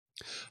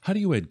How do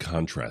you add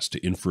contrast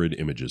to infrared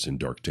images in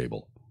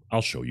Darktable?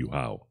 I'll show you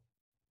how.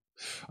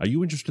 Are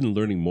you interested in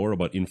learning more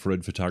about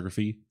infrared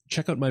photography?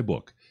 Check out my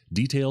book.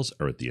 Details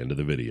are at the end of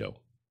the video.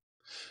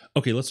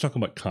 Okay, let's talk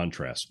about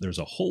contrast. There's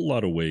a whole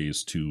lot of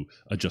ways to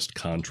adjust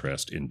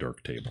contrast in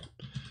Darktable.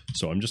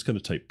 So I'm just going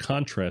to type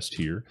contrast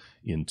here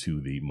into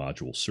the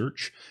module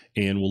search,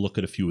 and we'll look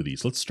at a few of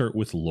these. Let's start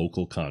with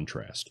local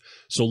contrast.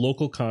 So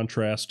local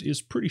contrast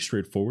is pretty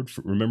straightforward.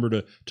 Remember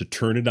to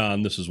turn it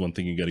on. This is one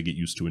thing you got to get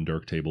used to in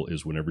Darktable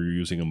is whenever you're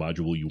using a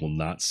module, you will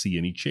not see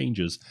any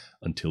changes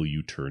until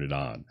you turn it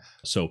on.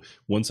 So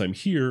once I'm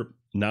here,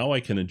 now I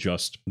can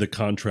adjust the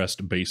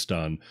contrast based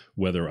on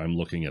whether I'm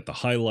looking at the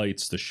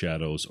highlights, the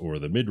shadows, or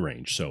the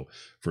mid-range. So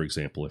for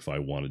example, if I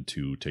wanted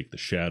to take the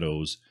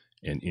shadows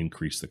and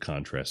increase the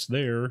contrast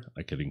there,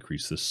 I could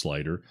increase this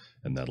slider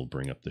and that'll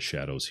bring up the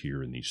shadows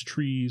here in these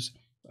trees.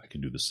 I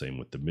could do the same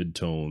with the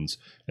midtones,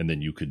 and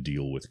then you could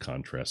deal with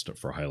contrast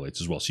for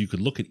highlights as well. So you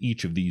could look at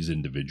each of these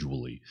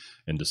individually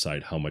and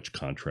decide how much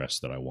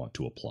contrast that I want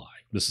to apply.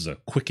 This is a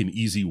quick and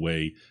easy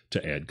way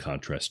to add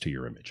contrast to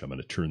your image. I'm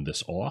going to turn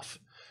this off.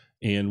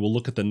 And we'll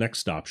look at the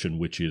next option,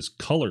 which is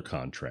color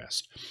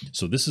contrast.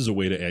 So this is a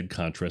way to add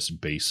contrast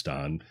based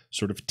on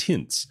sort of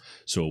tints.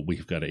 So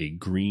we've got a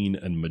green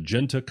and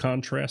magenta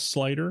contrast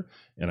slider,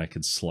 and I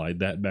can slide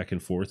that back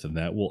and forth, and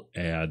that will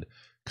add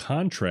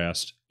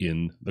contrast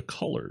in the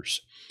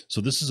colors. So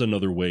this is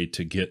another way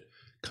to get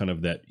kind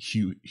of that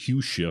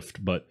hue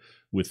shift, but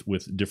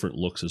with different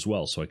looks as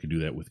well. So I could do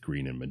that with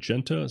green and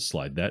magenta,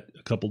 slide that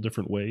a couple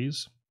different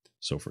ways.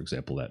 So for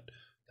example, that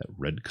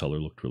red color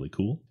looked really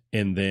cool.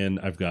 And then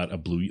I've got a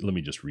blue, let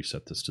me just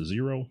reset this to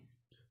 0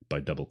 by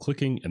double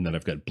clicking. And then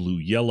I've got blue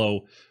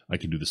yellow. I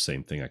can do the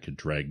same thing. I could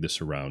drag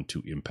this around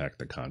to impact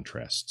the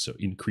contrast. So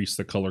increase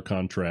the color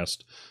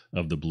contrast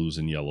of the blues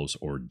and yellows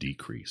or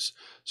decrease.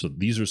 So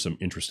these are some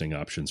interesting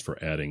options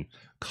for adding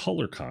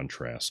color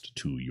contrast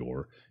to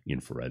your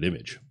infrared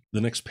image. The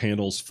next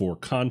panels for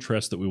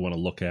contrast that we want to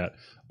look at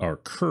are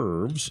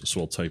curves. So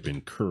I'll type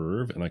in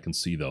curve and I can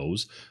see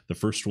those. The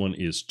first one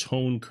is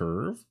tone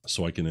curve.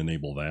 So I can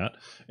enable that.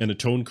 And a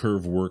tone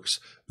curve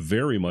works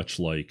very much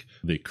like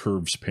the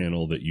curves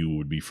panel that you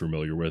would be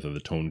familiar with, or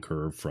the tone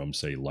curve from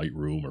say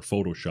Lightroom or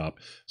Photoshop.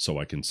 So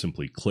I can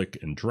simply click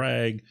and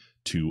drag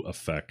to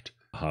affect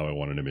how I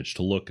want an image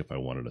to look. If I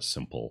wanted a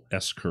simple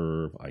S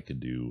curve, I could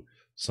do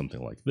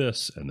something like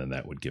this, and then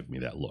that would give me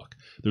that look.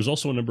 There's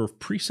also a number of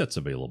presets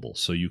available,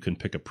 so you can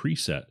pick a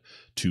preset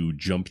to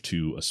jump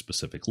to a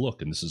specific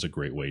look, and this is a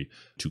great way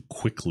to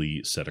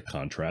quickly set a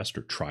contrast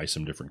or try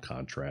some different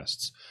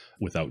contrasts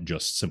without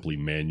just simply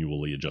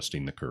manually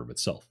adjusting the curve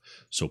itself.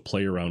 So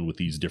play around with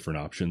these different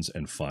options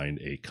and find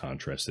a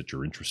contrast that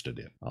you're interested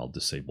in. I'll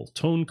disable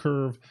tone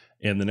curve,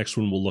 and the next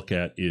one we'll look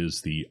at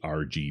is the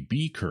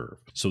RGB curve.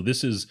 So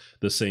this is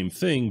the same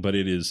thing, but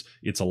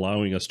it's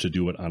allowing us to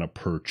do it on a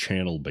per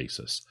channel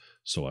basis.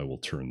 So I will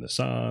turn this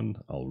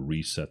on. I'll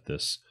reset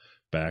this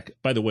back.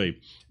 By the way,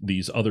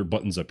 these other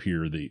buttons up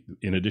here,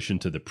 in addition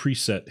to the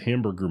preset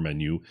hamburger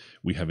menu,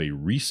 we have a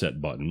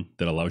reset button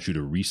that allows you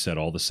to reset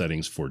all the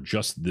settings for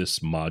just this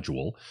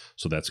module.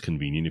 So that's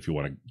convenient if you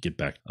want to get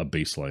back a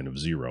baseline of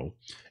 0.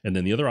 And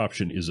then the other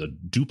option is a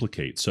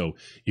duplicate. So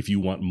if you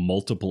want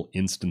multiple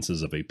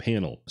instances of a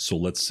panel, so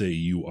let's say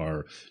you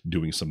are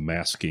doing some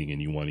masking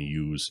and you want to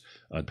use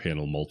a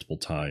panel multiple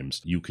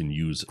times, you can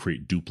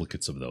create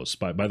duplicates of those.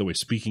 By the way,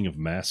 speaking of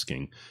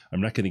masking,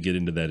 I'm not going to get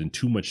into that in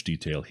too much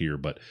detail here,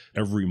 but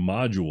every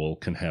module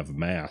can have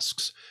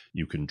masks.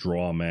 You can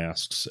draw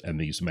masks, and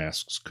these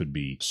masks could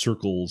be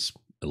circles,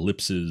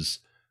 ellipses,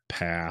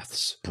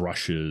 paths,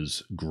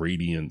 brushes,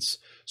 gradients.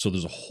 So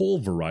there's a whole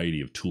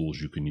variety of tools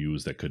you can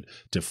use that could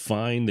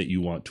define that you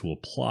want to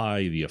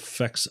apply the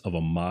effects of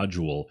a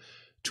module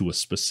to a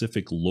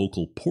specific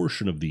local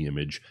portion of the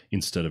image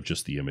instead of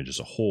just the image as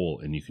a whole.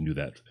 And you can do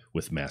that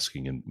with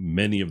masking, and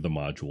many of the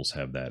modules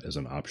have that as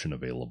an option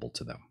available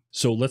to them.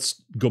 So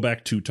let's go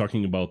back to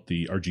talking about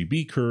the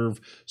RGB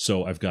curve.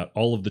 So I've got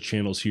all of the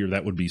channels here.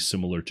 That would be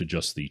similar to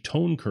just the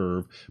tone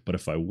curve, but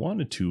if I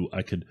wanted to,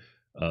 I could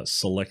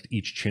select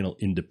each channel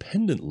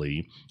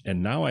independently,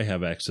 and now I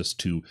have access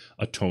to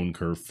a tone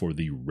curve for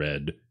the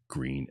red,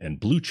 green, and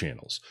blue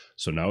channels.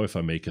 So now if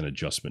I make an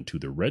adjustment to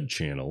the red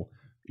channel,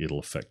 it'll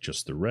affect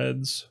just the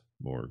reds,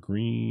 more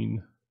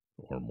green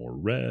or more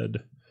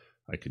red.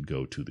 I could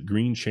go to the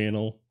green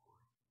channel,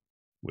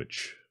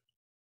 which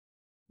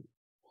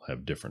will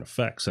have different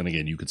effects. And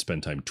again, you could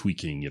spend time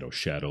tweaking,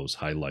 shadows,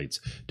 highlights,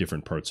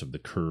 different parts of the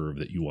curve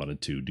that you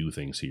wanted to do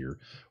things here,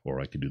 or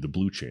I could do the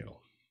blue channel.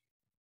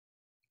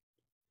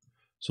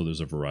 So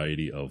there's a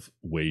variety of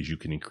ways you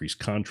can increase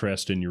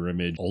contrast in your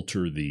image,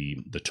 alter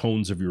the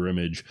tones of your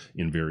image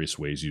in various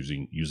ways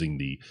using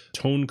the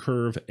tone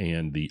curve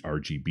and the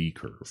RGB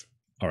curve.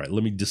 All right,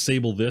 let me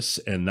disable this,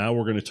 and now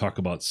we're going to talk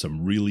about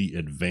some really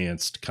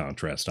advanced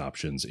contrast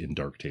options in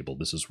Darktable.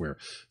 This is where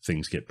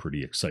things get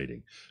pretty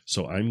exciting.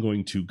 So I'm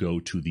going to go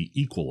to the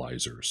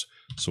equalizers.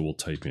 So we'll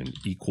type in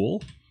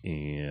equal,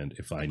 and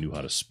if I knew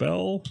how to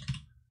spell,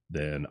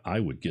 then I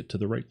would get to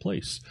the right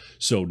place.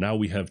 So now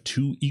we have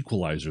two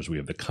equalizers. We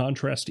have the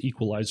contrast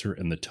equalizer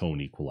and the tone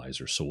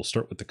equalizer. So we'll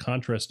start with the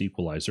contrast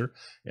equalizer,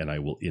 and I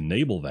will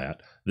enable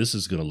that. This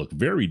is going to look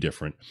very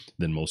different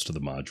than most of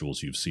the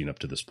modules you've seen up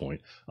to this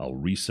point. I'll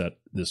reset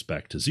this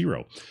back to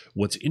 0.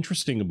 What's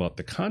interesting about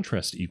the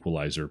contrast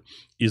equalizer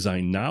is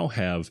I now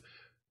have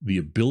the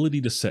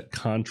ability to set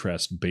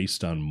contrast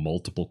based on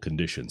multiple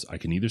conditions. I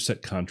can either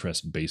set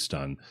contrast based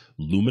on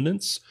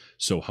luminance,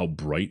 so how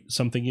bright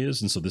something is.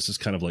 And so this is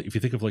kind of like, if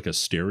you think of like a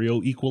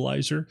stereo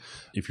equalizer,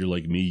 if you're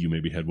like me, you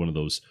maybe had one of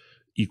those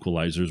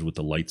equalizers with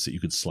the lights that you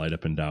could slide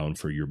up and down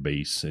for your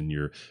bass and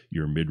your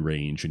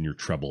mid-range and your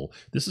treble.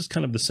 This is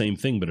kind of the same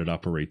thing, but it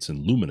operates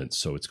in luminance.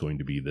 So it's going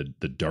to be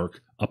the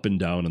dark up and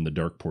down and the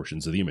dark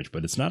portions of the image,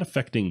 but it's not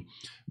affecting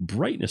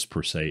brightness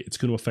per se. It's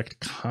going to affect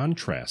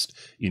contrast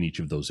in each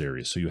of those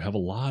areas. So you have a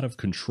lot of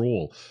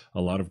control,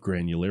 a lot of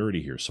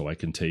granularity here. So I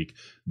can take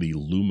the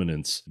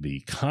luminance,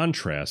 the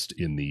contrast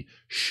in the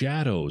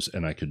shadows,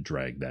 and I could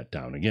drag that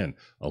down. Again,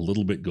 a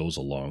little bit goes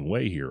a long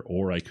way here,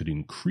 or I could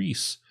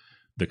increase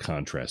the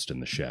contrast in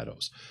the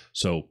shadows.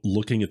 So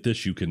looking at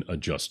this, you can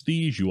adjust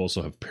these. You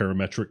also have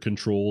parametric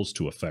controls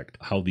to affect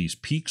how these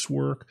peaks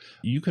work.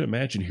 You can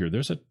imagine here,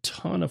 there's a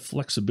ton of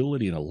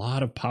flexibility and a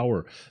lot of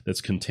power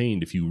that's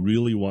contained if you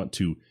really want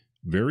to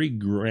very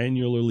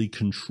granularly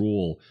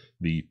control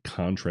the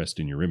contrast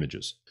in your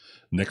images.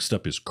 Next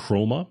up is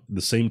chroma,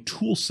 the same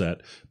tool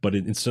set, but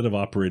instead of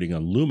operating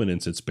on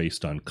luminance, it's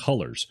based on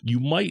colors. You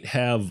might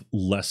have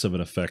less of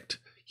an effect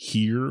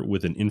here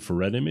with an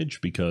infrared image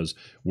because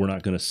we're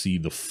not going to see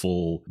the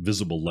full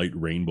visible light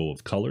rainbow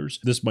of colors.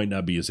 This might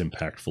not be as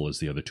impactful as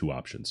the other two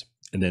options.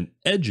 And then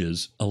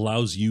edges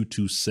allows you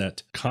to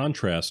set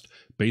contrast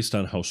based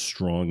on how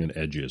strong an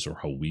edge is or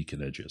how weak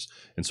an edge is.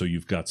 And so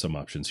you've got some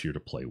options here to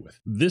play with.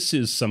 This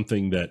is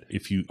something that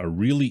if you are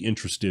really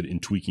interested in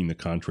tweaking the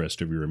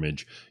contrast of your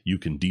image, you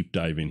can deep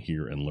dive in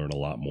here and learn a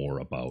lot more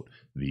about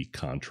the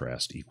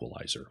contrast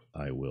equalizer.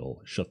 I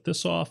will shut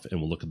this off and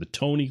we'll look at the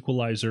tone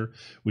equalizer,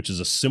 which is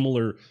a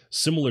similar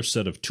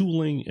set of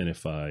tooling. And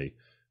if I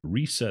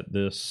reset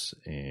this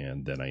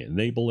and then I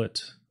enable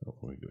it,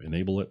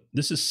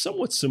 this is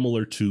somewhat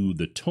similar to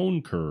the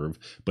tone curve,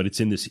 but it's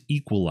in this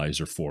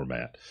equalizer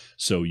format.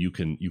 So you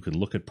can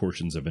look at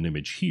portions of an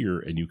image here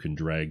and you can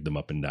drag them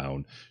up and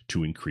down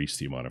to increase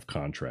the amount of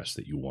contrast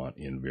that you want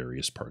in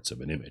various parts of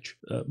an image.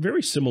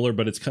 Very similar,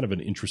 but it's kind of an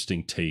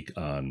interesting take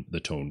on the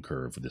tone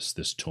curve,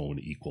 this tone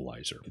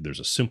equalizer. There's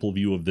a simple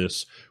view of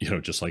this,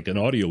 just like an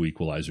audio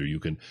equalizer,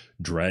 you can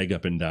drag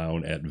up and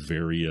down at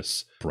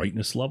various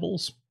brightness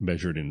levels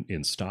measured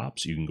in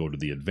stops. You can go to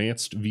the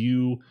advanced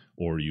view,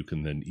 or you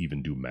can then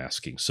even do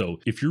masking. So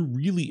if you're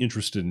really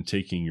interested in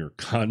taking your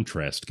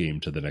contrast game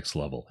to the next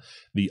level,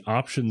 the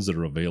options that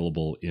are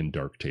available in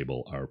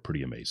Darktable are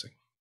pretty amazing.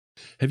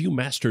 Have you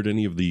mastered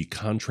any of the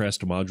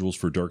contrast modules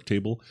for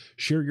Darktable?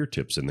 Share your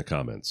tips in the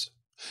comments.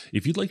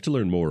 If you'd like to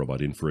learn more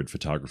about infrared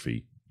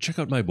photography, check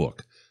out my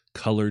book,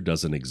 Color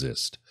Doesn't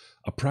Exist,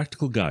 a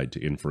practical guide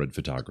to infrared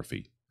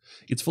photography.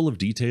 It's full of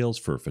details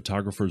for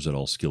photographers at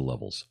all skill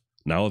levels,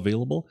 now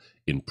available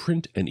in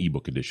print and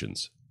ebook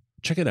editions.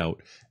 Check it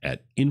out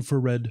at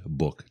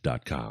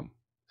infraredbook.com.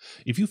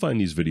 If you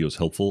find these videos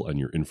helpful on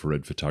your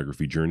infrared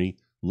photography journey,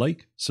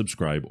 like,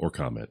 subscribe, or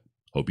comment.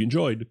 Hope you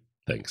enjoyed.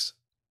 Thanks.